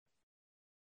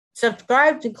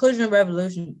Subscribe to Inclusion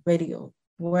Revolution Radio,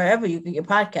 wherever you get your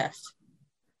podcasts.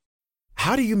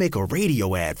 How do you make a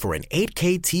radio ad for an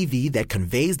 8K TV that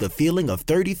conveys the feeling of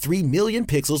 33 million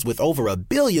pixels with over a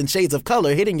billion shades of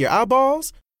color hitting your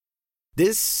eyeballs?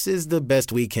 This is the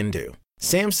best we can do.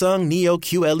 Samsung Neo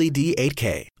QLED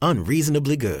 8K,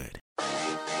 unreasonably good.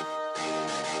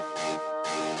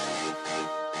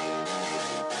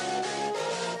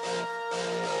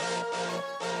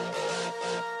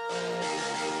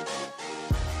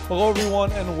 Hello,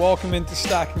 everyone, and welcome into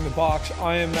Stacking the Box.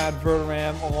 I am Matt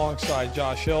Verderam alongside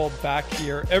Josh Hill, back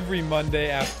here every Monday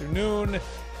afternoon.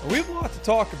 And we have a lot to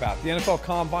talk about. The NFL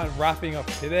Combine wrapping up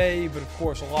today, but of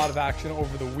course, a lot of action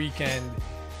over the weekend.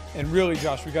 And really,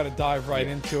 Josh, we got to dive right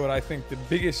into it. I think the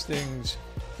biggest things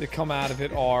that come out of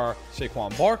it are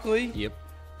Saquon Barkley. Yep.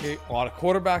 A lot of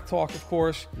quarterback talk, of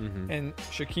course, and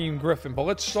Shaquem Griffin. But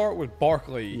let's start with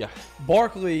Barkley. Yeah.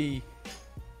 Barkley,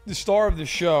 the star of the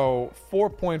show,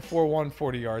 4.41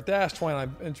 40-yard dash,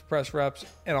 29 bench press reps,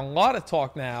 and a lot of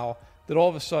talk now that all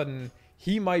of a sudden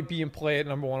he might be in play at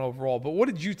number one overall. But what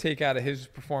did you take out of his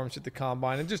performance at the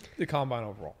Combine and just the Combine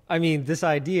overall? I mean, this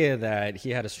idea that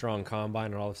he had a strong Combine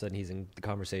and all of a sudden he's in the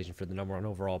conversation for the number one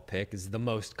overall pick is the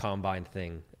most Combine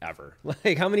thing ever.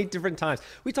 Like, how many different times?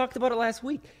 We talked about it last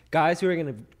week. Guys who are going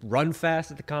to run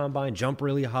fast at the Combine, jump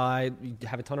really high,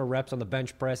 have a ton of reps on the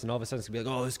bench press, and all of a sudden it's going to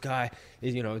be like, oh, this guy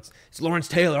is, it's Lawrence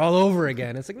Taylor all over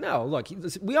again. It's like, no, look,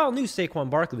 we all knew Saquon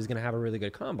Barkley was going to have a really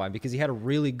good Combine because he had a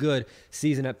really good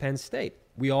season at Penn State.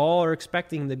 We all are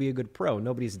expecting him to be a good pro.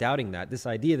 Nobody's doubting that. This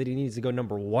idea that he needs to go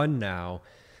number one now,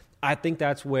 I think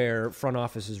that's where front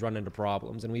offices run into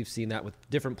problems. And we've seen that with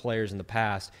different players in the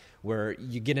past where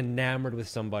you get enamored with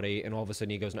somebody and all of a sudden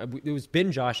he goes, it's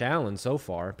been Josh Allen so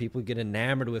far. People get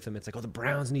enamored with him. It's like, oh, the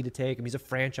Browns need to take him. He's a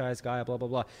franchise guy, blah, blah,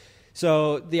 blah.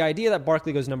 So the idea that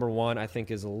Barkley goes number one, I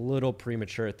think, is a little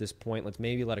premature at this point. Let's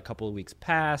maybe let a couple of weeks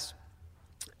pass.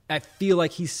 I feel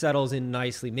like he settles in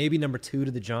nicely. Maybe number two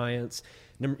to the Giants.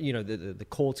 The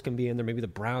Colts can be in there. Maybe the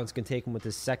Browns can take him with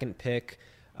his second pick.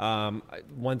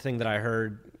 One thing that I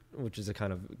heard, which is a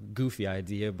kind of goofy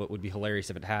idea, but would be hilarious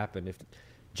if it happened, if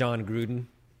John Gruden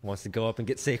wants to go up and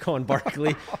get Saquon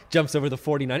Barkley, jumps over the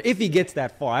 49. If he gets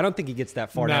that far. I don't think he gets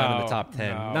that far down in the top 10.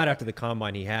 No. Not after the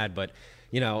Combine he had, but,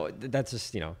 that's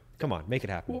just, come on, make it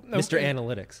happen. Well, Mr.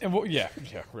 Analytics. And yeah,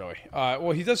 really.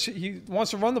 He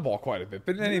wants to run the ball quite a bit.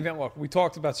 But in any event, look, we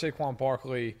talked about Saquon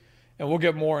Barkley, and we'll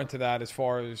get more into that as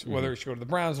far as whether he should go to the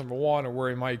Browns, number one, or where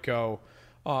he might go.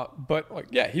 But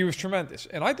he was tremendous.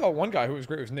 And I thought one guy who was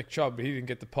great was Nick Chubb, but he didn't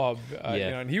get the pub.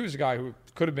 And he was a guy who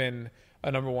could have been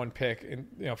a number one pick,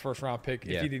 first round pick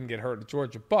if he didn't get hurt at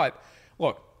Georgia. But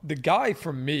look, the guy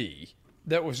for me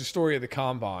that was the story of the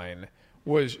Combine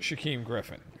was Shaquem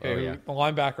Griffin, a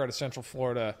linebacker out of Central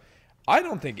Florida. I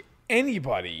don't think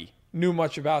anybody knew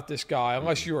much about this guy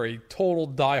unless you were a total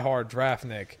diehard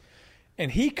draftnik.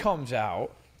 And he comes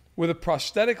out with a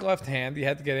prosthetic left hand. He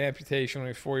had to get an amputation when he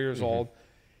was 4 years old.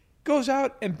 Goes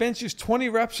out and benches 20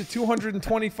 reps at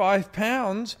 225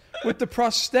 pounds with the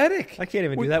prosthetic. I can't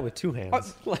even do that with two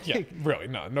hands. Really,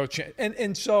 no chance.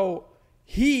 And so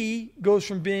he goes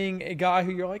from being a guy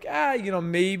who you're like,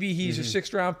 maybe he's a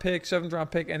sixth-round pick, seventh-round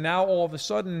pick, and now all of a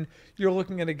sudden you're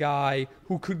looking at a guy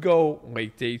who could go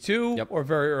late day two or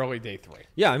very early day three.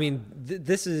 Yeah, I mean,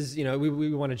 this is,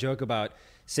 we want to joke about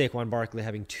Saquon Barkley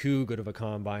having too good of a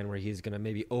Combine where he's going to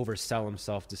maybe oversell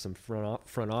himself to some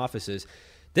front offices.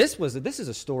 This is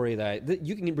a story that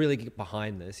you can really get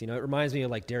behind this. It reminds me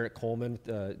of like Derek Coleman,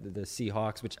 the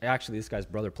Seahawks, which actually this guy's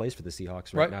brother plays for the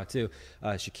Seahawks right now too,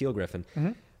 Shaquille Griffin.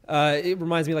 It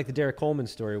reminds me like the Derek Coleman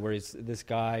story where he's this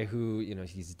guy who,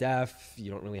 he's deaf.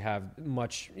 You don't really have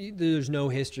much. There's no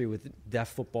history with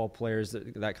deaf football players,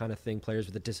 that kind of thing, players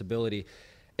with a disability.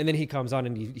 And then he comes on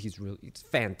and he's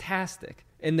fantastic.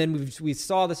 And then we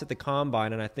saw this at the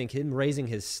Combine, and I think him raising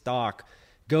his stock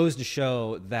goes to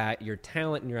show that your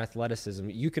talent and your athleticism,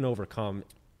 you can overcome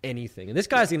anything. And this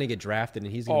guy's going to get drafted,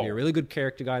 and he's going to be a really good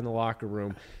character guy in the locker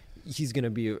room. He's going to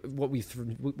be what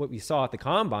we saw at the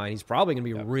Combine. He's probably going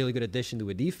to be a really good addition to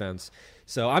a defense.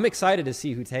 So I'm excited to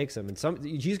see who takes him. And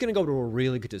he's going to go to a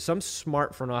really good. Some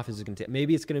smart front office is going to take.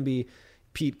 Maybe it's going to be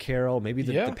Pete Carroll. Maybe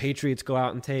the Patriots go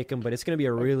out and take him, but it's going to be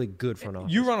a really good front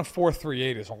office. You run a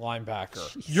 4.38 as a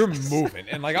linebacker. Jesus. You're moving.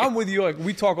 And I'm with you.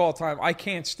 We talk all the time. I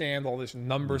can't stand all this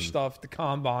number stuff, the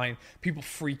Combine. People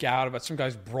freak out about some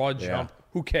guy's broad jump.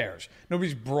 Who cares?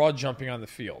 Nobody's broad jumping on the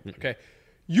field. Okay.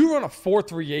 You run a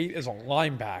 4.38 as a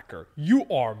linebacker. You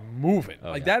are moving.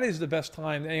 That is the best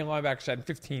time any linebacker's had in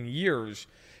 15 years.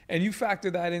 And you factor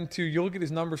that into, you look at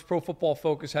his numbers, Pro Football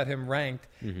Focus had him ranked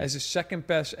as the second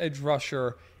best edge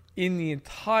rusher in the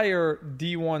entire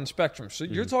D1 spectrum. So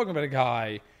you're talking about a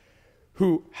guy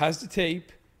who has the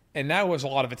tape and now has a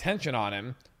lot of attention on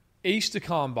him, aced the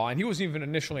combine. He wasn't even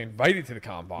initially invited to the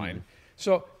combine.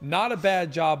 So not a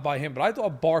bad job by him. But I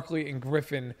thought Barkley and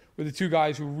Griffin were the two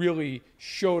guys who really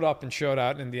showed up and showed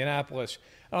out in Indianapolis.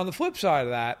 And on the flip side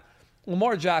of that,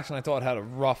 Lamar Jackson, I thought, had a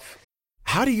rough.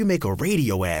 How do you make a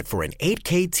radio ad for an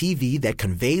 8K TV that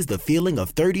conveys the feeling of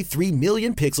 33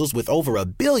 million pixels with over a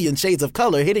billion shades of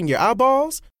color hitting your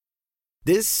eyeballs?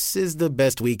 This is the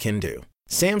best we can do.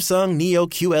 Samsung Neo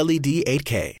QLED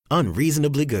 8K,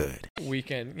 unreasonably good.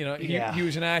 Weekend, he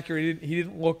was inaccurate. He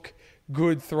didn't look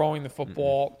good throwing the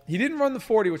football. He didn't run the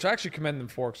 40, which I actually commend him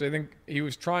for, because I think he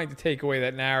was trying to take away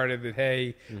that narrative that,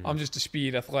 hey, I'm just a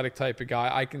speed, athletic type of guy.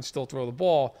 I can still throw the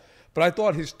ball. But I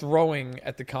thought his throwing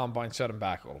at the combine set him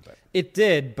back a little bit. It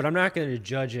did, but I'm not going to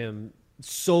judge him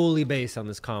solely based on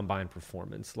this combine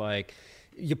performance. Like,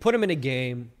 you put him in a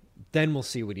game, then we'll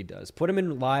see what he does. Put him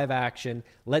in live action.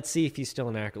 Let's see if he's still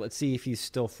inaccurate. Let's see if he's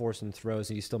still forcing throws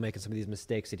and he's still making some of these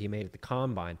mistakes that he made at the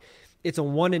combine. It's a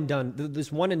one and done. This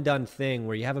one and done thing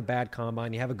where you have a bad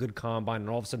combine, you have a good combine, and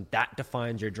all of a sudden that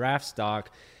defines your draft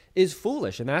stock is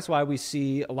foolish. And that's why we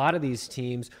see a lot of these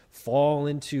teams fall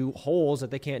into holes that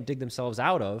they can't dig themselves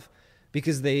out of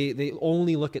because they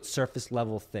only look at surface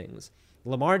level things.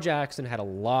 Lamar Jackson had a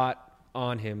lot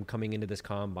on him coming into this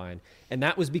combine, and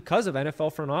that was because of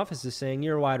NFL front offices saying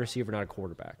you're a wide receiver, not a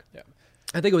quarterback. Yeah.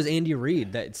 I think it was Andy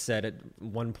Reid that said at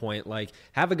one point, like,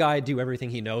 have a guy do everything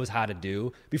he knows how to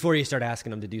do before you start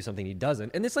asking him to do something he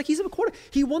doesn't. And it's like, he's a quarter.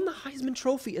 He won the Heisman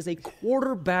Trophy as a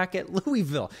quarterback at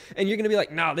Louisville. And you're going to be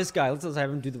like, no, this guy, let's have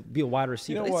him be a wide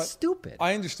receiver. You know what? It's stupid.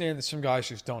 I understand that some guys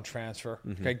just don't transfer.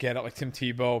 I get it, like Tim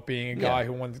Tebow being a guy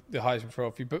who won the Heisman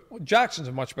Trophy. But Jackson's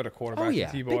a much better quarterback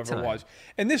than Tebow ever was.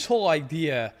 And this whole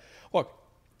idea, look,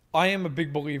 I am a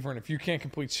big believer in if you can't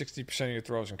complete 60% of your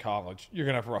throws in college, you're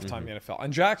going to have a rough time in the NFL.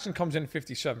 And Jackson comes in at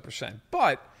 57%.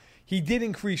 But he did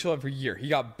increase every year. He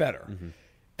got better.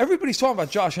 Everybody's talking about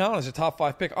Josh Allen as a top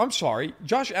 5 pick. I'm sorry.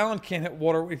 Josh Allen can't hit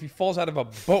water if he falls out of a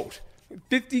boat.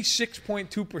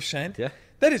 56.2%. Yeah.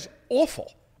 That is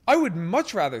awful. I would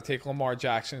much rather take Lamar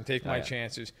Jackson and take my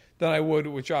chances than I would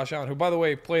with Josh Allen, who, by the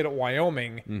way, played at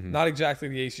Wyoming, not exactly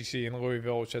the ACC, in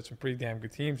Louisville, which had some pretty damn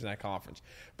good teams in that conference.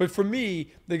 But for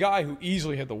me, the guy who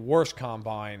easily had the worst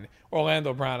combine,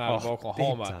 Orlando Brown out of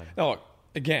Oklahoma. Now, look,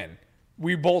 again,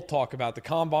 we both talk about the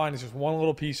combine is just one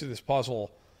little piece of this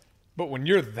puzzle. But when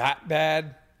you're that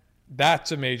bad,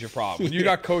 that's a major problem. When you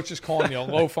got coaches calling you a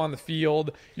loaf on the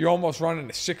field, you're almost running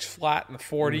a 6 flat in the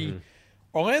 40.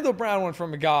 Orlando Brown went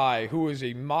from a guy who was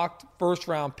a mocked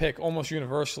first-round pick almost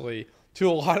universally to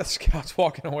a lot of scouts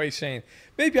walking away saying,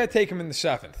 maybe I'd take him in the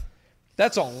 7th.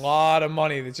 That's a lot of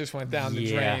money that just went down the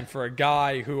drain for a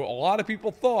guy who a lot of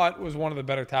people thought was one of the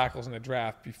better tackles in the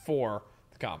draft before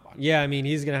the combine. Yeah, I mean,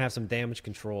 he's going to have some damage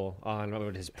control on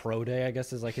his pro day, I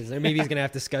guess is like his. Maybe he's going to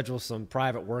have to schedule some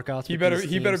private workouts. He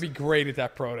better be great at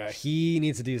that pro day. He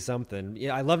needs to do something.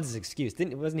 Yeah, I loved his excuse.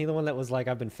 Wasn't he the one that was like,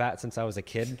 I've been fat since I was a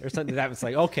kid or something? That was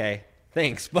like, okay,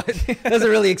 thanks, but doesn't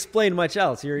really explain much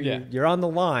else. You're on the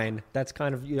line. That's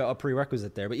kind of a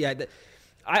prerequisite there. But yeah.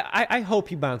 I hope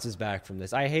he bounces back from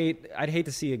this. I'd hate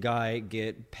to see a guy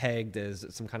get pegged as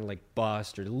some kind of like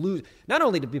bust or to lose. Not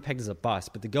only to be pegged as a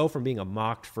bust, but to go from being a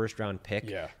mocked first round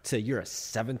pick to you're a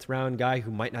 7th round guy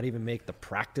who might not even make the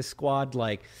practice squad.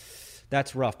 Like,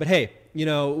 that's rough. But hey,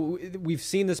 we've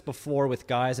seen this before with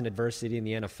guys in adversity in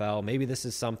the NFL. Maybe this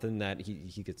is something that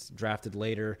he gets drafted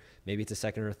later. Maybe it's a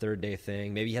 2nd or 3rd day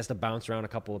thing. Maybe he has to bounce around a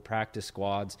couple of practice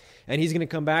squads. And he's going to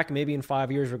come back. Maybe in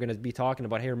 5 years, we're going to be talking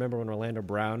about, hey, remember when Orlando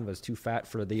Brown was too fat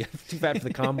for the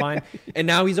combine? And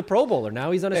now he's a Pro Bowler.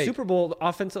 Now he's on a Super Bowl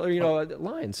offensive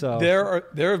line. So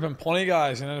there have been plenty of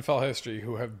guys in NFL history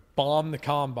who have bombed the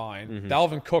combine.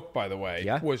 Dalvin Cook, by the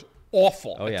way, was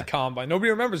awful at the combine.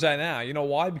 Nobody remembers that now. You know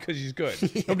why? Because he's good.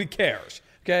 Nobody cares.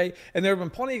 Okay? And there have been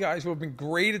plenty of guys who have been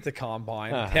great at the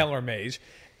combine, Taylor Mays,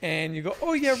 and you go,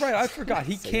 oh, yeah, right, I forgot.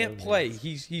 He can't play.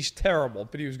 He's terrible,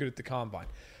 but he was good at the combine.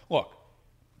 Look,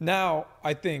 now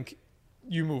I think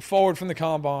you move forward from the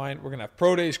combine. We're going to have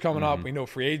pro days coming up. We know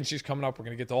free agency's coming up. We're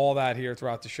going to get to all that here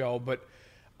throughout the show. But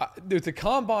there's the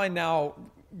combine now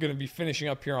going to be finishing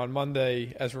up here on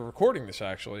Monday as we're recording this,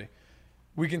 actually.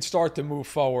 We can start to move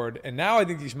forward. And now I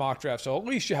think these mock drafts, so at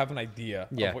least you have an idea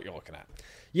of what you're looking at.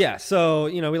 Yeah, so,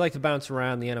 we like to bounce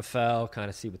around the NFL, kind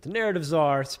of see what the narratives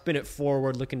are, spin it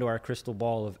forward, look into our crystal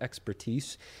ball of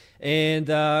expertise. And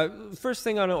first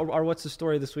thing on our What's the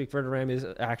Story this week, Verder Ram, is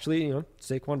actually,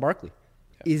 Saquon Barkley.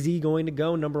 Yeah. Is he going to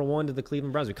go number 1 to the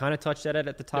Cleveland Browns? We kind of touched at it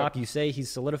at the top. Yep. You say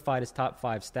he's solidified his top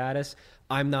 5 status.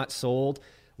 I'm not sold.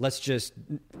 let's just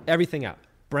everything out.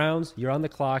 Browns, you're on the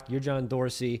clock. You're John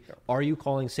Dorsey. Are you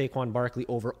calling Saquon Barkley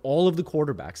over all of the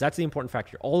quarterbacks? That's the important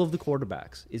factor. All of the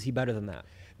quarterbacks. Is he better than that?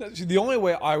 So the only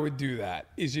way I would do that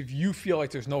is if you feel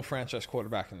like there's no franchise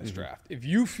quarterback in this draft. If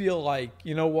you feel like,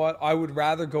 you know what, I would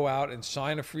rather go out and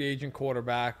sign a free agent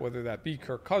quarterback, whether that be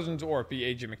Kirk Cousins or it be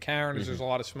A.J. McCarron, as there's a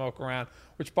lot of smoke around,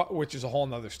 which is a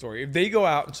whole other story. If they go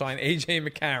out and sign A.J.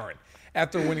 McCarron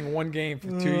after winning one game for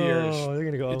 2 years, they're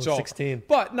going to go 16.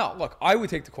 But no, look, I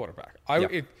would take the quarterback.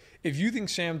 If you think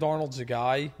Sam Darnold's a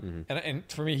guy, and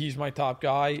for me, he's my top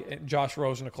guy, and Josh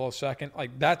Rosen a close second,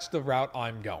 like that's the route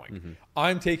I'm going.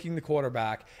 I'm taking the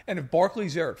quarterback. And if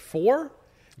Barkley's there at 4,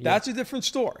 that's a different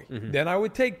story. Then I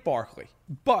would take Barkley.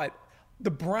 But the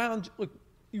Browns, look,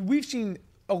 we've seen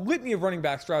a litany of running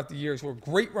backs throughout the years who are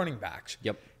great running backs.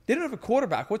 Yep. They don't have a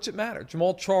quarterback. What's it matter?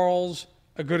 Jamal Charles,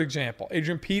 a good example.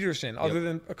 Adrian Peterson, other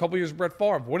than a couple years of Brett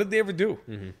Favre. What did they ever do?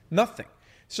 Nothing.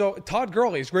 So Todd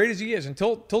Gurley, as great as he is,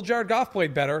 until Jared Goff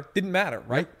played better, didn't matter,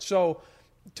 right? So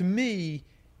to me,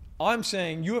 I'm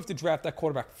saying you have to draft that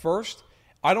quarterback first.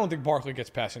 I don't think Barkley gets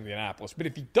past Indianapolis. But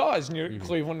if he does near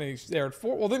Cleveland and he's there at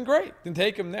 4, well, then great. Then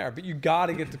take him there. But you got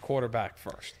to get the quarterback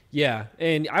first. Yeah,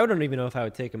 and I don't even know if I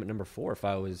would take him at number 4 if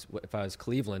I was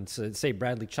Cleveland. So say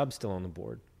Bradley Chubb's still on the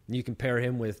board. You can pair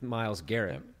him with Myles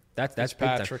Garrett. That's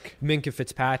Patrick. Minkah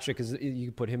Fitzpatrick, you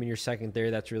can put him in your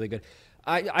secondary. That's really good.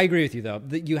 I agree with you, though.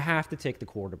 You have to take the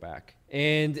quarterback.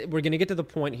 And we're going to get to the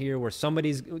point here where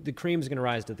the cream is going to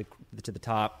rise to the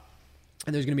top,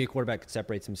 and there's going to be a quarterback that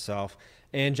separates himself.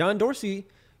 And John Dorsey,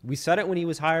 we said it when he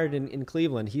was hired in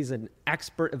Cleveland, he's an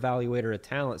expert evaluator of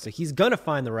talent, so he's going to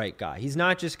find the right guy. He's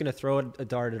not just going to throw a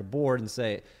dart at a board and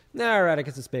say, nah, all right, I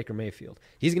guess it's Baker Mayfield.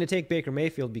 He's going to take Baker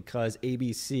Mayfield because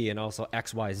ABC and also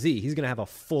XYZ. He's going to have a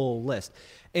full list.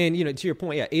 And, to your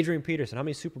point, Adrian Peterson, how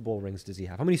many Super Bowl rings does he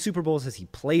have? How many Super Bowls has he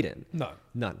played in?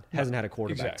 None. Hasn't had a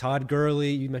quarterback. Exactly. Todd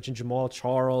Gurley, you mentioned Jamal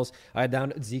Charles. I had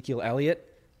down Ezekiel Elliott.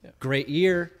 Yeah. Great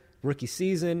year, rookie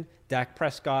season. Dak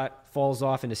Prescott falls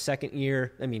off in his second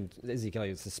year. I mean, Ezekiel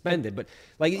Elliott's suspended. But,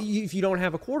 if you don't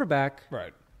have a quarterback,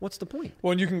 right, what's the point?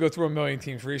 Well, and you can go through a million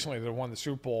teams recently that have won the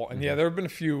Super Bowl. And, there have been a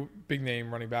few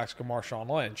big-name running backs, like Marshawn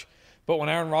Lynch. But when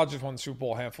Aaron Rodgers won the Super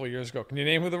Bowl a handful of years ago, can you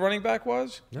name who the running back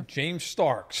was? No. James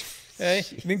Starks. Okay?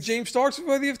 You think James Starks is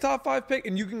worthy of top 5 pick?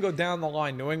 And you can go down the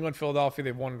line. New England, Philadelphia,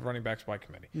 they've won running backs by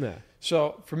committee. No.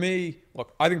 So, for me,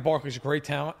 look, I think Barkley's a great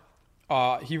talent.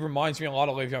 He reminds me a lot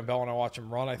of Le'Veon Bell when I watch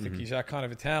him run. I think he's that kind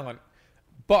of a talent.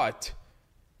 But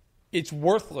it's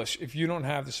worthless if you don't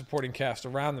have the supporting cast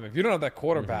around them. If you don't have that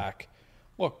quarterback,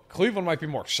 look, Cleveland might be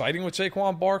more exciting with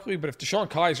Saquon Barkley, but if DeShone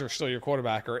Kizer is still your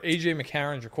quarterback or A.J.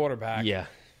 McCarron's your quarterback,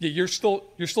 you're still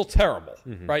terrible,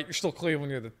 right? You're still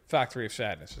Cleveland. You're the factory of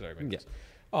sadness, as everybody says.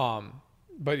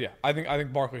 But I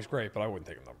think Barkley's great, but I wouldn't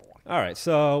take him number 1. All right,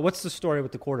 so what's the story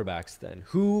with the quarterbacks then?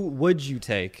 Who would you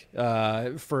take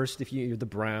first if you're the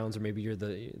Browns or maybe you're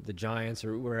the Giants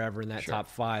or wherever in that top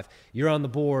 5? You're on the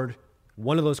board.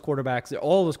 One of those quarterbacks,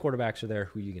 all those quarterbacks are there.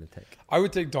 Who are you going to take? I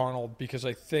would take Darnold because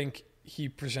I think he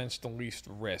presents the least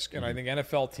risk. And I think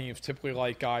NFL teams typically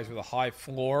like guys with a high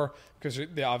floor because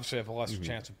they obviously have a lesser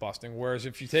chance of busting. Whereas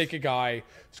if you take a guy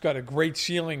who's got a great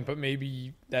ceiling but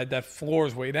maybe that floor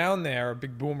is way down there, a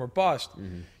big boom or bust,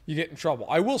 you get in trouble.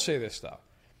 I will say this, though.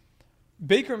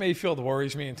 Baker Mayfield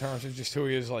worries me in terms of just who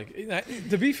he is.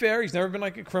 To be fair, he's never been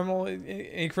like a criminal,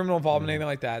 any criminal involvement, anything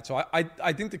like that. So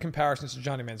I think the comparisons to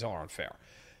Johnny Manziel are unfair.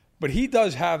 But he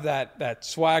does have that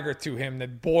swagger to him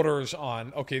that borders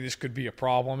on, okay, this could be a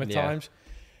problem at times.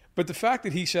 But the fact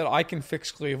that he said, I can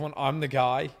fix Cleveland, I'm the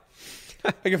guy.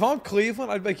 If I'm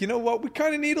Cleveland, I'd be like, you know what? We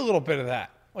kind of need a little bit of that.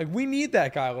 We need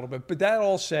that guy a little bit. But that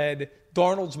all said,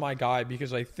 Darnold's my guy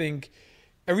because I think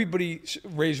everybody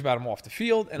raves about him off the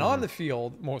field. And on the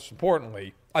field, most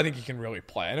importantly, I think he can really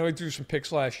play. I know he threw some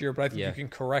picks last year, but I think you can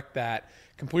correct that.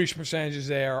 Completion percentage is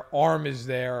there. Arm is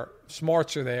there.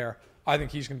 Smarts are there. I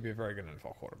think he's going to be a very good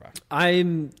NFL quarterback.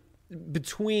 I'm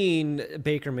between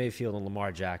Baker Mayfield and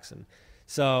Lamar Jackson.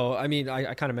 So, I mean,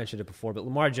 I kind of mentioned it before, but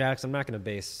Lamar Jackson, I'm not going to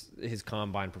base his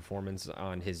combine performance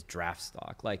on his draft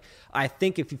stock. I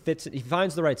think if he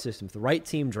finds the right system, if the right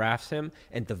team drafts him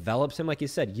and develops him, like you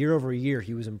said, year over year,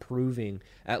 he was improving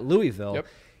at Louisville. Yep.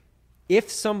 If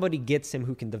somebody gets him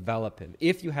who can develop him,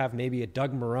 if you have maybe a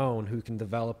Doug Marrone who can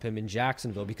develop him in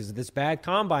Jacksonville, because this bad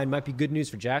combine might be good news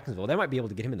for Jacksonville. They might be able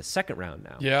to get him in the second round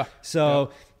now. Yeah.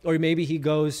 So, or maybe he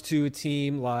goes to a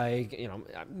team like,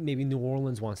 maybe New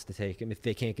Orleans wants to take him if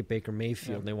they can't get Baker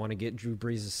Mayfield and they want to get Drew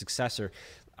Brees' successor.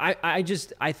 I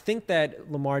think that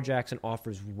Lamar Jackson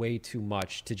offers way too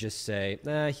much to just say,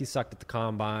 he sucked at the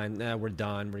combine. We're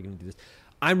done. We're going to do this.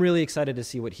 I'm really excited to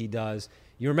see what he does.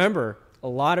 You remember a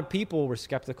lot of people were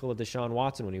skeptical of Deshaun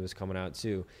Watson when he was coming out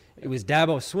too. It was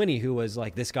Dabo Swinney who was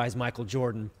like, this guy's Michael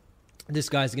Jordan. This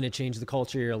guy's going to change the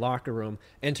culture of your locker room.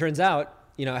 And turns out,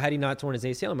 had he not torn his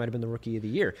ACL, it might have been the rookie of the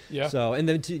year. Yeah. So, and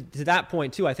then to that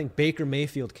point too, I think Baker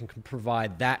Mayfield can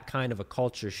provide that kind of a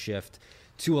culture shift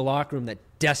to a locker room that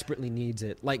desperately needs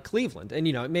it, like Cleveland.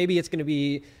 And, maybe it's going to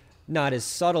be not as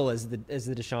subtle as the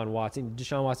Deshaun Watson.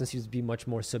 Deshaun Watson seems to be much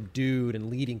more subdued and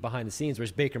leading behind the scenes,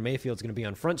 whereas Baker Mayfield's going to be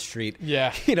on Front Street,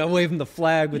 waving the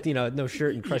flag with, no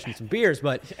shirt and crushing some beers.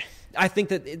 But I think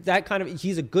that kind of,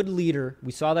 he's a good leader.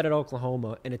 We saw that at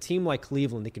Oklahoma, and a team like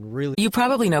Cleveland, they can really. You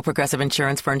probably know Progressive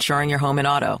Insurance for insuring your home and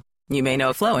auto. You may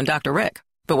know Flo and Dr. Rick.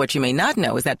 But what you may not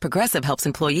know is that Progressive helps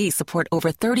employees support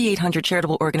over 3,800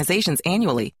 charitable organizations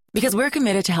annually, because we're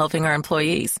committed to helping our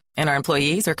employees, and our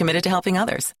employees are committed to helping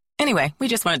others. Anyway, we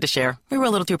just wanted to share. We were a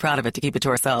little too proud of it to keep it to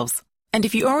ourselves. And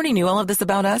if you already knew all of this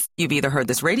about us, you've either heard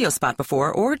this radio spot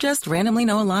before or just randomly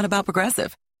know a lot about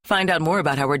Progressive. Find out more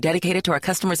about how we're dedicated to our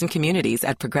customers and communities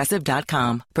at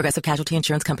Progressive.com. Progressive Casualty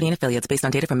Insurance Company and Affiliates, based on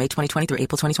data from May 2020 through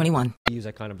April 2021. Use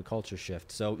that kind of a culture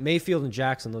shift. So Mayfield and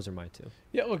Jackson, those are my two.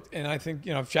 Yeah, look, and I think,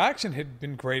 if Jackson had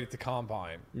been great at the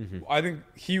combine, I think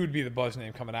he would be the buzz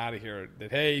name coming out of here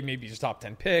that, hey, maybe he's a top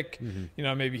 10 pick.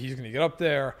 Maybe he's going to get up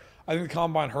there. I think the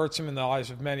combine hurts him in the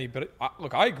eyes of many. But,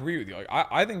 look, I agree with you. Like,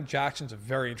 I think Jackson's a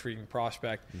very intriguing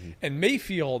prospect. And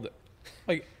Mayfield,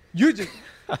 like, you're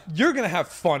going to have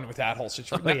fun with that whole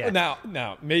situation. Oh, yeah.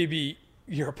 Now, maybe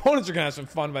your opponents are going to have some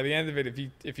fun by the end of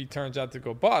it if he turns out to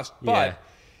go bust. But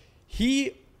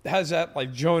he has that,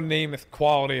 like, Joe Namath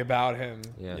quality about him.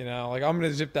 Yeah. Like, I'm going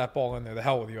to zip that ball in there. The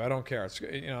hell with you. I don't care. It's,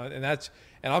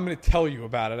 and I'm going to tell you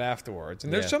about it afterwards.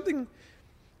 And there's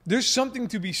something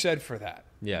to be said for that.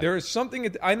 Yeah. There is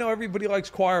something. I know everybody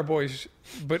likes choir boys,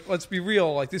 but let's be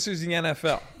real. Like, this is the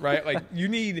NFL, right? Like, you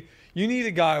need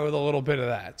a guy with a little bit of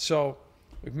that. So,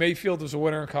 like, Mayfield was a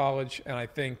winner in college, and I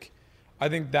think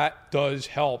that does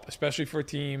help, especially for a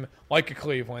team like a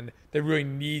Cleveland that really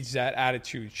needs that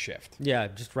attitude shift. Yeah,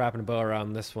 just wrapping a bow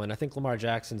around this one. I think Lamar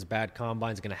Jackson's bad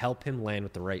combine is going to help him land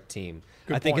with the right team.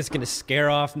 Good I think point. it's going to scare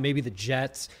off maybe the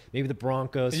Jets, maybe the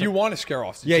Broncos. You want to scare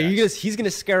off the Jets. He's going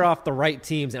to scare off the right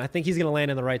teams, and I think he's going to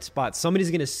land in the right spot. Somebody's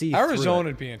going to see Arizona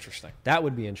would be interesting. That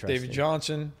would be interesting. David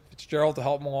Johnson, Fitzgerald to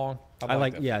help him along. I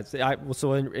like that. Yeah,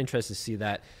 so interested to see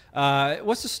that.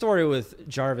 What's the story with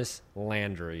Jarvis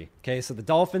Landry? Okay, so the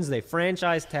Dolphins, they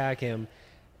franchise tag him.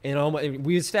 And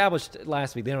we established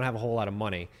last week they don't have a whole lot of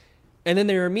money. And then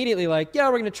they're immediately like, yeah,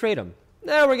 we're going to trade him.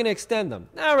 Now we're going to extend them.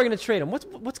 Now we're going to trade him. What's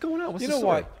going on? What's the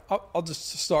story? What? I'll just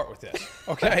start with this,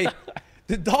 okay?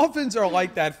 The Dolphins are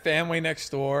like that family next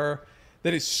door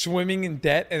that is swimming in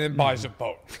debt and then buys a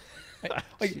boat.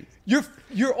 Like,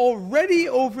 you're already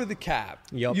over the cap.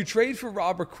 Yep. You trade for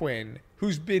Robert Quinn,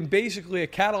 who's been basically a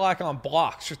Cadillac on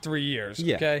blocks for 3 years.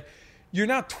 Yeah. Okay, you're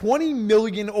now $20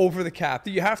 million over the cap.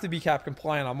 You have to be cap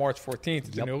compliant on March 14th.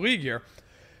 It's a new league year.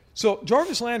 So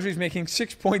Jarvis Landry is making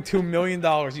 $6.2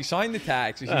 million. He signed the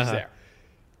tag, so he's there.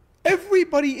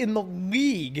 Everybody in the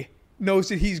league knows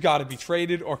that he's got to be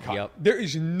traded or cut. Yep. There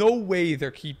is no way they're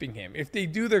keeping him. If they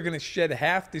do, they're going to shed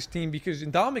half this team because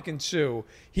Ndamukong Suh,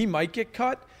 he might get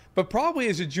cut, but probably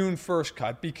as a June 1st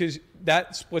cut because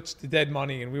that splits the dead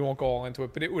money, and we won't go all into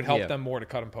it, but it would help them more to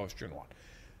cut him post June 1.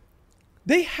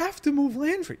 They have to move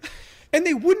Landry. And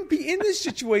they wouldn't be in this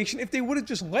situation if they would have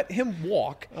just let him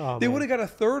walk. They would have got a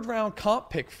third-round comp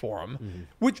pick for him,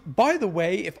 which, by the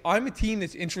way, if I'm a team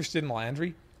that's interested in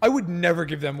Landry, I would never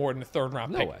give them more than a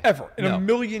third-round pick ever in a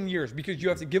million years because you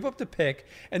have to give up the pick,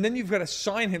 and then you've got to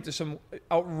sign him to some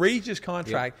outrageous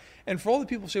contract. Yep. And for all the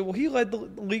people who say, well, he led the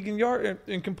league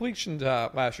in completions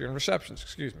last year, in receptions,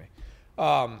 excuse me.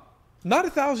 Not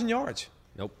 1,000 yards.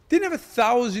 Nope. Didn't have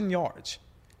 1,000 yards.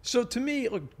 So to me,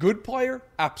 look, good player,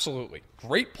 absolutely.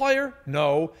 Great player,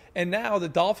 no. And now the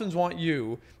Dolphins want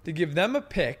you to give them a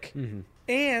pick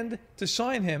and to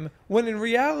sign him, when in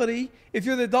reality, if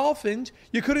you're the Dolphins,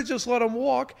 you could have just let him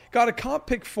walk, got a comp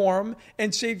pick for him,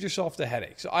 and saved yourself the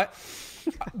headache. So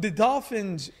the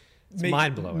Dolphins make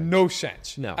mind-blowing. No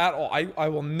sense at all. I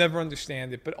will never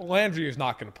understand it, but Landry is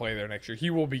not going to play there next year. He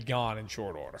will be gone in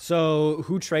short order. So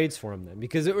who trades for him then?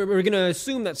 Because we're going to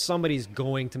assume that somebody's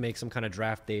going to make some kind of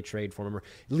draft day trade for him or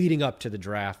leading up to the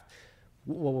draft.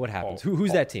 What happens?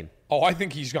 Who's that team? I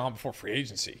think he's gone before free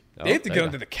agency. They have to get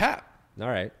under the cap. All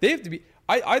right. They have to be.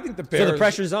 I think the Bears. So the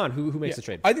pressure's on. Who makes the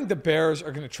trade? I think the Bears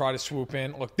are going to try to swoop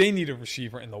in. Look, they need a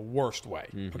receiver in the worst way.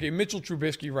 Okay, Mitchell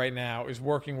Trubisky right now is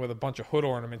working with a bunch of hood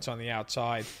ornaments on the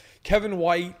outside. Kevin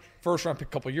White, first round pick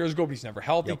a couple of years ago, but he's never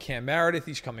healthy. Yep. Cam Meredith,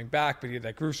 he's coming back, but he had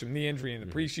that gruesome knee injury in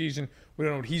the preseason. We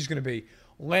don't know what he's going to be.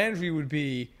 Landry would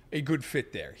be a good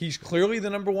fit there. He's clearly the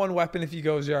number one weapon if he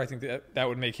goes there. I think that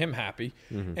would make him happy.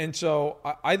 Mm-hmm. And so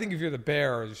I think if you're the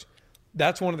Bears,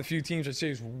 that's one of the few teams I'd say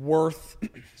is worth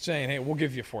saying, hey, we'll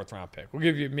give you a 4th-round pick. We'll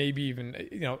give you maybe even,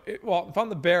 if I'm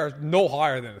the Bears, no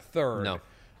higher than a 3rd.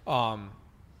 No.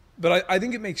 But I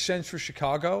think it makes sense for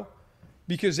Chicago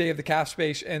because they have the cap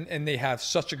space and they have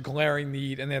such a glaring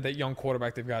need and they have that young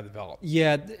quarterback they've got to develop.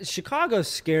 Yeah, Chicago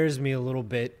scares me a little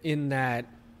bit in that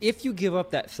if you give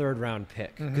up that 3rd-round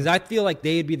pick, because I feel like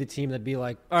they'd be the team that'd be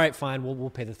like, all right, fine,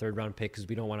 we'll pay the 3rd-round pick because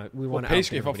we don't want to. We want to. Pace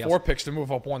gave up 4 picks to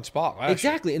move up 1 spot.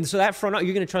 Exactly, and so that you're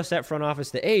going to trust that front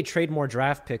office to trade more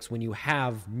draft picks when you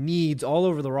have needs all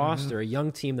over the roster, a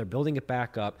young team, they're building it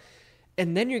back up.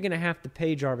 And then you're going to have to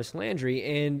pay Jarvis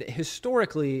Landry. And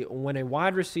historically, when a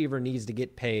wide receiver needs to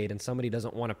get paid and somebody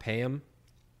doesn't want to pay him,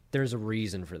 there's a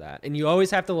reason for that. And you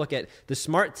always have to look at the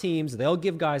smart teams. They'll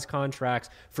give guys contracts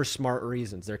for smart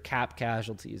reasons. They're cap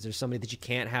casualties. There's somebody that you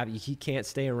can't have. He can't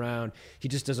stay around. He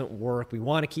just doesn't work. We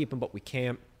want to keep him, but we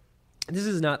can't. This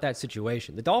is not that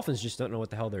situation. The Dolphins just don't know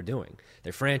what the hell they're doing. They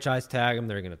franchise tag him.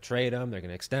 They're going to trade him. They're going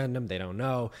to extend him. They don't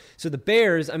know. So the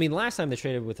Bears, last time they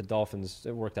traded with the Dolphins,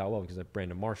 it worked out well because of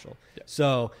Brandon Marshall. Yeah.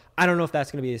 So I don't know if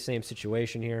that's going to be the same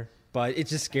situation here, but it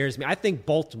just scares me. I think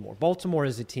Baltimore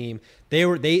is a team.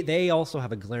 They also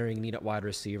have a glaring need at wide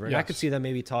receiver. And I could see them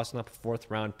maybe tossing up a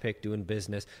 4th-round pick, doing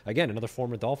business. Again, another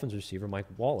former Dolphins receiver, Mike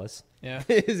Wallace,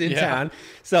 is in town.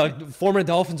 So former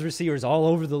Dolphins receivers all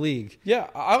over the league. Yeah,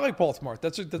 I like Baltimore.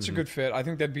 That's a good fit. I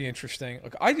think that'd be interesting.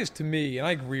 Like to me, and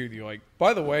I agree with you. Like,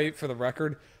 by the way, for the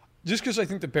record, just because I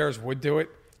think the Bears would do it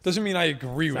doesn't mean I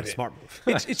agree with it. It's not a smart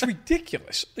move. It's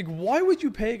ridiculous. Like, why would you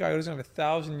pay a guy who doesn't have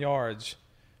 1,000 yards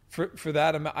for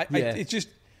that amount? It's just,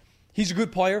 he's a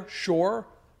good player, sure,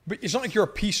 but it's not like you're a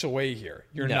piece away here.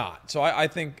 You're not. So I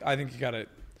think you got to,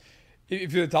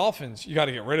 if you're the Dolphins, you got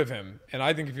to get rid of him. And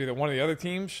I think if you're one of the other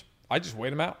teams, I just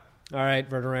wait him out. All right,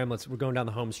 Verderam, we're going down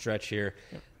the home stretch here.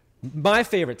 Yep. My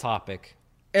favorite topic,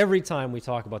 every time we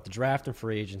talk about the draft and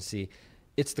free agency,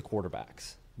 it's the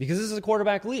quarterbacks. Because this is a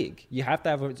quarterback league. You have to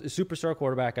have a superstar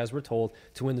quarterback, as we're told,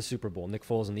 to win the Super Bowl. Nick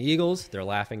Foles and the Eagles, they're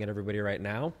laughing at everybody right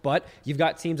now. But you've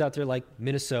got teams out there like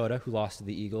Minnesota, who lost to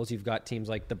the Eagles. You've got teams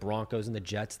like the Broncos and the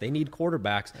Jets. They need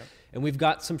quarterbacks. Yep. And we've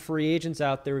got some free agents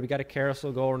out there. We've got a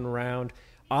carousel going around.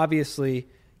 Obviously,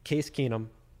 Case Keenum,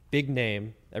 big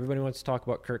name. Everybody wants to talk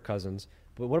about Kirk Cousins.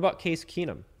 But what about Case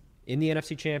Keenum? In the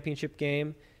NFC Championship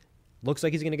game, looks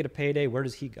like he's going to get a payday. Where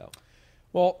does he go?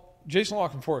 Well, Jason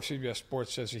Lockenford of CBS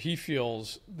Sports says that he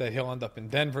feels that he'll end up in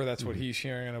Denver. That's what he's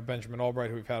hearing. I know Benjamin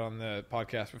Albright, who we've had on the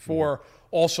podcast before,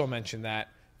 also mentioned that.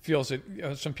 Feels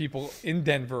that some people in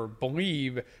Denver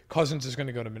believe Cousins is going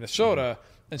to go to Minnesota,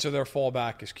 and so their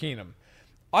fallback is Keenum.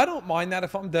 I don't mind that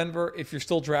if I'm Denver, if you're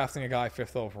still drafting a guy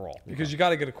 5th overall, because you got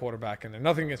to get a quarterback in there.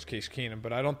 Nothing against Case Keenum,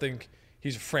 but I don't think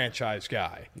he's a franchise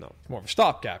guy. No. He's more of a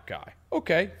stopgap guy.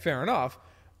 Okay, fair enough.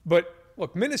 But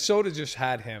look, Minnesota just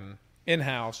had him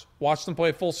in-house, watched him play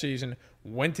a full season,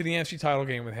 went to the NFC title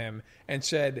game with him, and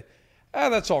said,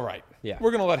 that's all right. Yeah.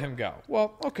 We're going to let him go.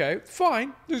 Well, okay,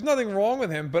 fine. There's nothing wrong with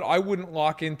him, but I wouldn't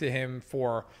lock into him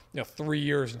for 3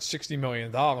 years and $60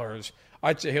 million.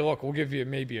 I'd say, hey, look, we'll give you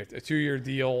maybe a 2-year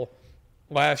deal.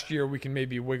 Last year we can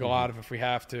maybe wiggle out of if we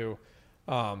have to.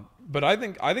 But I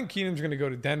think Keenum's going to go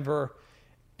to Denver.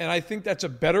 And I think that's a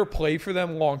better play for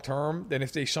them long-term than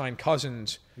if they sign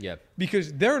Cousins. Yep.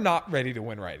 Because they're not ready to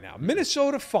win right now.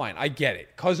 Minnesota, fine. I get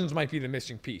it. Cousins might be the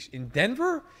missing piece. In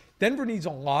Denver needs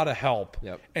a lot of help.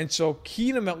 Yep. And so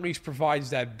Keenum at least provides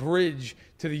that bridge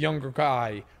to the younger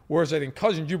guy. Whereas I think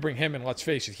Cousins, you bring him in, let's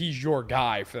face it, he's your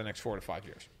guy for the next 4 to 5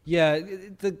 years. Yeah,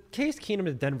 the Case Keenum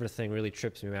to Denver thing really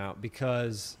trips me out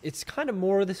because it's kind of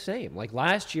more of the same. Like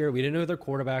last year, we didn't know who their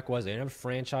quarterback was. They didn't have a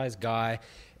franchise guy.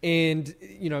 And,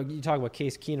 you talk about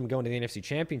Case Keenum going to the NFC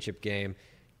Championship game.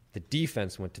 The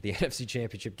defense went to the NFC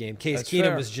Championship game. Case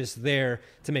Keenum was just there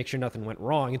to make sure nothing went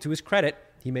wrong. And to his credit,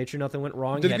 he made sure nothing went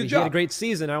wrong. He had a great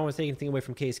season. I don't want to take anything away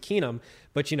from Case Keenum.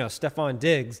 But, Stephon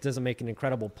Diggs doesn't make an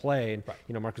incredible play.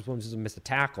 And, Marcus Williams doesn't miss a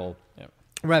tackle. Yep.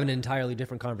 We're having an entirely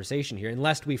different conversation here. And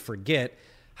lest we forget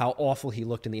how awful he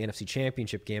looked in the NFC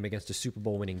Championship game against a Super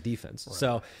Bowl winning defense. Right.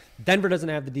 So Denver doesn't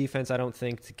have the defense, I don't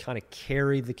think, to kind of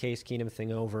carry the Case Keenum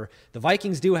thing over. The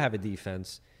Vikings do have a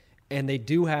defense, and they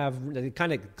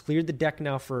kind of cleared the deck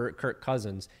now for Kirk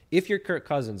Cousins. If you're Kirk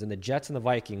Cousins and the Jets and the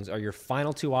Vikings are your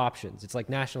final 2 options, it's like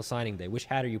National Signing Day. Which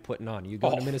hat are you putting on? Are you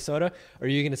going to Minnesota, or are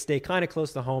you going to stay kind of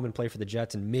close to home and play for the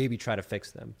Jets and maybe try to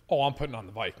fix them? Oh, I'm putting on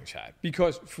the Vikings hat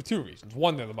because for 2 reasons.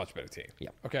 One, they're the much better team. Yeah.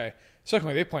 Okay.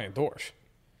 Secondly, they play indoors.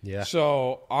 Yeah.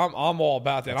 So I'm all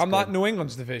about that. I'm not in New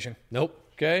England's division. Nope.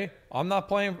 Okay, I'm not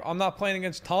playing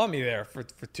against Tommy there for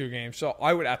 2 games, so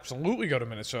I would absolutely go to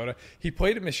Minnesota. He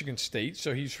played at Michigan State,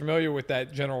 so he's familiar with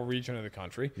that general region of the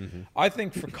country. I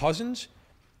think for Cousins,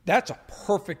 that's a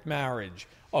perfect marriage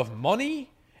of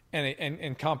money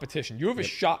and competition. You have a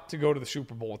shot to go to the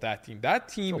Super Bowl with that team. That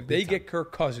team, if they get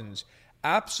Kirk Cousins,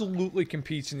 absolutely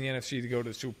competes in the NFC to go to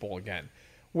the Super Bowl again.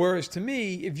 Whereas to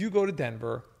me, if you go to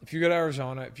Denver, if you go to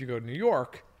Arizona, if you go to New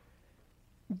York,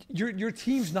 your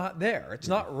team's not there. It's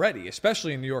not ready,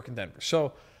 especially in New York and Denver.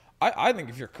 So I think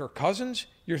if you're Kirk Cousins,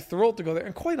 you're thrilled to go there.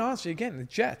 And quite honestly, again, the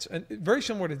Jets, and very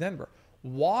similar to Denver,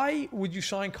 why would you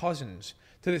sign Cousins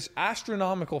to this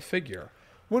astronomical figure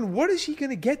when what is he going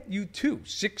to get you to?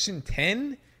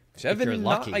 6-10?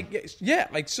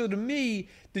 7-9? So to me,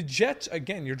 the Jets,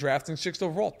 again, you're drafting 6th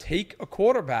overall. Take a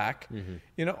quarterback,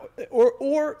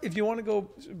 or if you want to go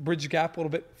bridge the gap a little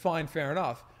bit, fine, fair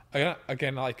enough.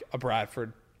 Again, like a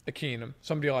Bradford, a Keenum,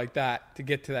 somebody like that to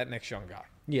get to that next young guy.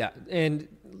 Yeah, and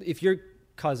if you're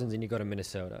Cousins and you go to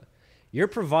Minnesota, you're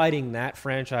providing that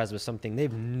franchise with something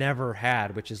they've never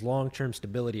had, which is long-term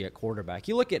stability at quarterback.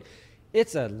 You look at,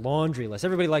 it's a laundry list.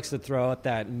 Everybody likes to throw out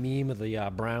that meme of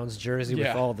the Browns jersey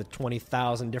with all the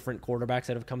 20,000 different quarterbacks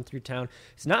that have come through town.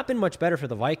 It's not been much better for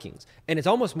the Vikings. And it's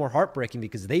almost more heartbreaking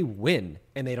because they win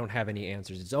and they don't have any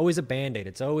answers. It's always a Band-Aid.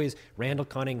 It's always Randall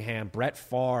Cunningham, Brett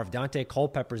Favre, Dante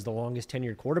Culpepper's the longest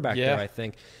tenured quarterback there, I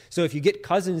think. So if you get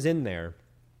Cousins in there,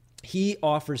 he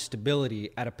offers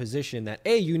stability at a position that,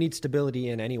 A, you need stability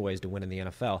in anyways to win in the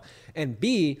NFL, and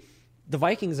B, the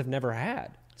Vikings have never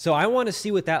had. So I want to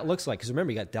see what that looks like. Because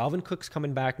remember, you got Dalvin Cook's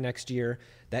coming back next year.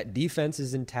 That defense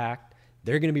is intact.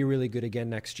 They're going to be really good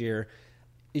again next year.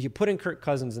 If you put in Kirk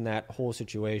Cousins in that whole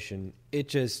situation,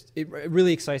 it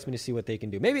really excites me to see what they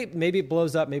can do. Maybe it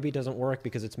blows up. Maybe it doesn't work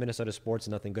because it's Minnesota sports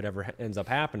and nothing good ever ends up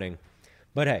happening.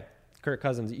 But hey, Kirk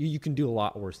Cousins, you can do a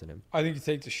lot worse than him. I think you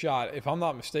take the shot. If I'm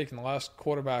not mistaken, the last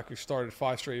quarterback who started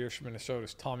 5 straight years for Minnesota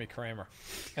is Tommy Kramer.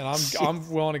 And I'm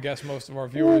willing to guess most of our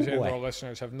viewers and our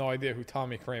listeners have no idea who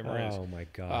Tommy Kramer is. Oh, my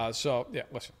God.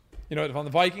 Listen. You know, if I'm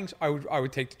the Vikings, I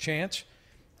would take the chance.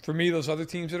 For me, those other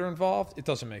teams that are involved, it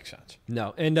doesn't make sense.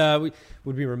 No, and we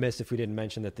would be remiss if we didn't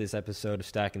mention that this episode of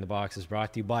Stacking the Box is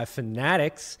brought to you by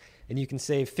Fanatics, and you can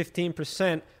save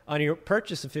 15% on your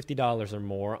purchase of $50 or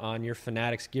more on your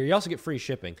Fanatics gear. You also get free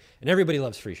shipping, and everybody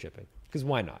loves free shipping, because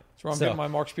why not? That's where I'm getting my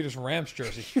Marcus Peters Rams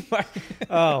jersey.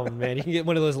 Oh, man, you can get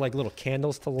one of those like little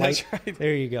candles to light. That's right.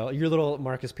 There you go, your little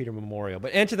Marcus Peters memorial.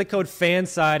 But enter the code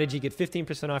FANSIDED. You get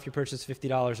 15% off your purchase of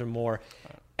 $50 or more.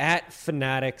 At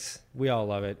Fanatics, we all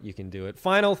love it. You can do it.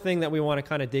 Final thing that we want to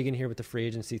kind of dig in here with the free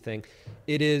agency thing,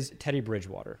 it is Teddy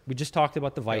Bridgewater. We just talked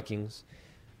about the Vikings.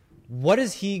 What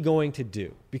is he going to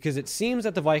do? Because it seems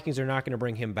that the Vikings are not going to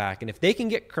bring him back. And if they can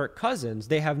get Kirk Cousins,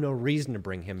 they have no reason to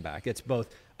bring him back. It's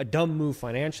both a dumb move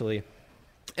financially,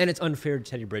 and it's unfair to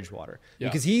Teddy Bridgewater. Yeah.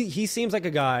 Because he seems like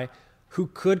a guy who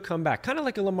could come back, kind of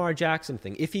like a Lamar Jackson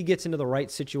thing. If he gets into the right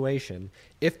situation,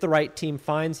 if the right team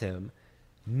finds him,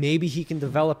 maybe he can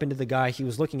develop into the guy he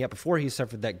was looking at before he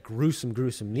suffered that gruesome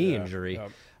knee injury.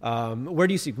 Yeah. Where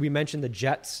do you see? We mentioned the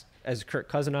Jets as a Kirk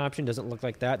Cousin option. Doesn't look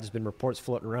like that. There's been reports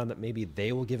floating around that maybe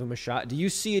they will give him a shot. Do you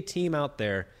see a team out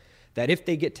there that if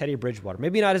they get Teddy Bridgewater,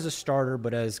 maybe not as a starter,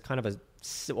 but as kind of a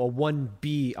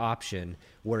 1B option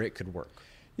where it could work?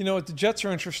 You know, the Jets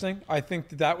are interesting. I think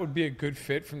that would be a good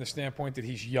fit from the standpoint that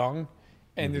he's young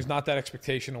and there's not that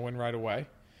expectation to win right away.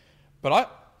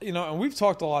 But and we've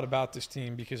talked a lot about this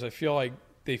team because I feel like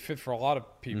they fit for a lot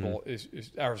of people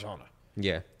is Arizona.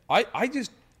 Yeah. I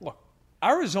just, look,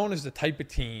 Arizona's the type of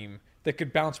team that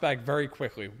could bounce back very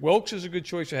quickly. Wilkes is a good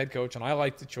choice of head coach, and I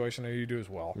like the choice. I know you do as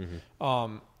well.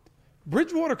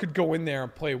 Bridgewater could go in there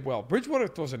and play well. Bridgewater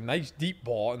throws a nice deep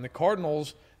ball, and the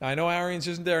Cardinals, now I know Arians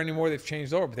isn't there anymore. They've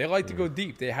changed over, but they like to go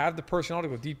deep. They have the personnel to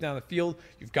go deep down the field.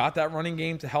 You've got that running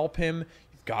game to help him.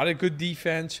 You've got a good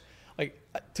defense. Like,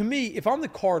 to me, if I'm the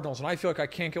Cardinals and I feel like I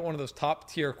can't get one of those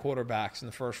top-tier quarterbacks in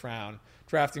the first round,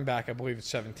 drafting back, I believe it's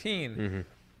 17,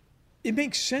 it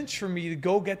makes sense for me to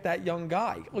go get that young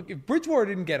guy. Look, if Bridgewater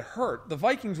didn't get hurt, the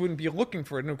Vikings wouldn't be looking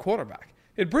for a new quarterback.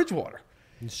 It's Bridgewater.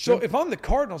 So if I'm the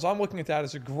Cardinals, I'm looking at that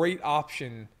as a great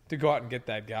option to go out and get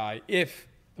that guy if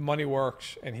the money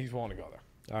works and he's willing to go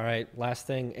there. All right, last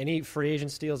thing. Any free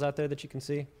agent steals out there that you can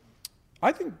see?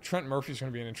 I think Trent Murphy's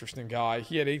going to be an interesting guy.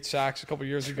 He had 8 sacks a couple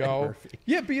years ago.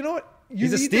 Yeah, but you know what?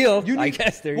 He's a steal, I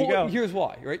guess. There you go. Here's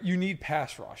why, right? You need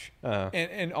pass rush.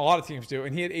 And a lot of teams do.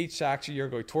 And he had 8 sacks a year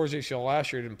ago. He tore his ACL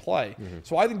last year. He didn't play.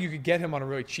 So I think you could get him on a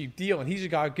really cheap deal, and he's a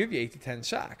guy who'll give you 8 to 10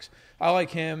 sacks. I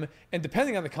like him. And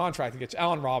depending on the contract he gets,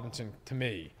 Allen Robinson, to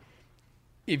me,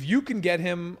 if you can get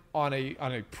him on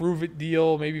a prove it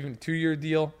deal, maybe even a 2-year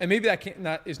deal, and maybe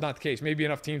that is not the case. Maybe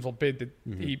enough teams will bid that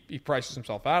he prices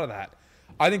himself out of that.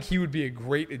 I think he would be a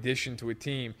great addition to a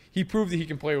team. He proved that he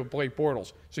can play with Blake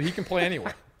Bortles, so he can play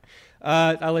anywhere.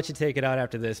 I'll let you take it out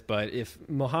after this, but if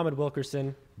Muhammad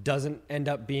Wilkerson doesn't end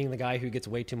up being the guy who gets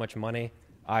way too much money,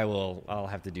 I'll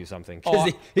have to do something,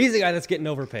 because he's the guy that's getting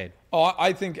overpaid.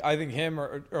 I think him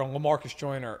or LaMarcus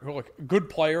Joyner, who look a good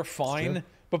player, fine.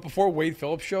 But before Wade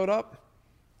Phillips showed up,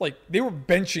 like they were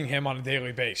benching him on a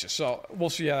daily basis. So we'll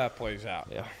see how that plays out.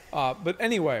 Yeah. But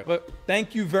anyway,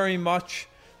 thank you very much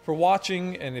for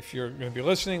watching. And if you're going to be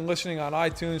listening on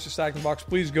iTunes to Stacks and Bucks,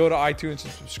 please go to iTunes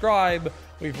and subscribe.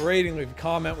 Leave a rating, leave a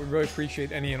comment. We really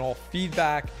appreciate any and all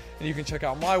feedback. And you can check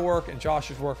out my work and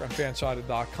Josh's work on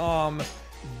fansided.com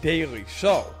daily.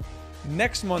 So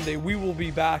next Monday, we will be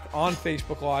back on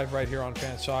Facebook Live right here on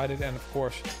Fansided, and of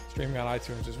course, streaming on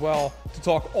iTunes as well, to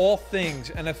talk all things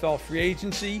NFL free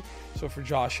agency. So for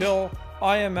Josh Hill,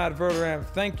 I am Matt Verderam.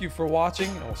 Thank you for watching,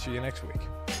 and we'll see you next week.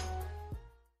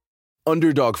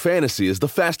 Underdog Fantasy is the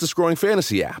fastest growing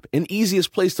fantasy app and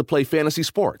easiest place to play fantasy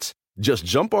sports. Just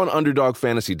jump on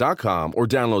UnderdogFantasy.com or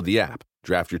download the app,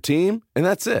 draft your team, and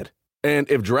that's it. And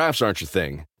if drafts aren't your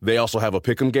thing, they also have a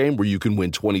pick'em game where you can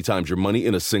win 20 times your money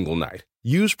in a single night.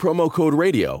 Use promo code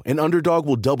RADIO, and Underdog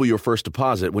will double your first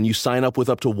deposit when you sign up with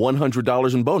up to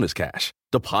 $100 in bonus cash.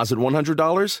 Deposit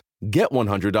 $100, get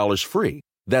 $100 free.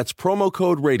 That's promo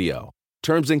code RADIO.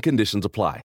 Terms and conditions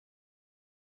apply.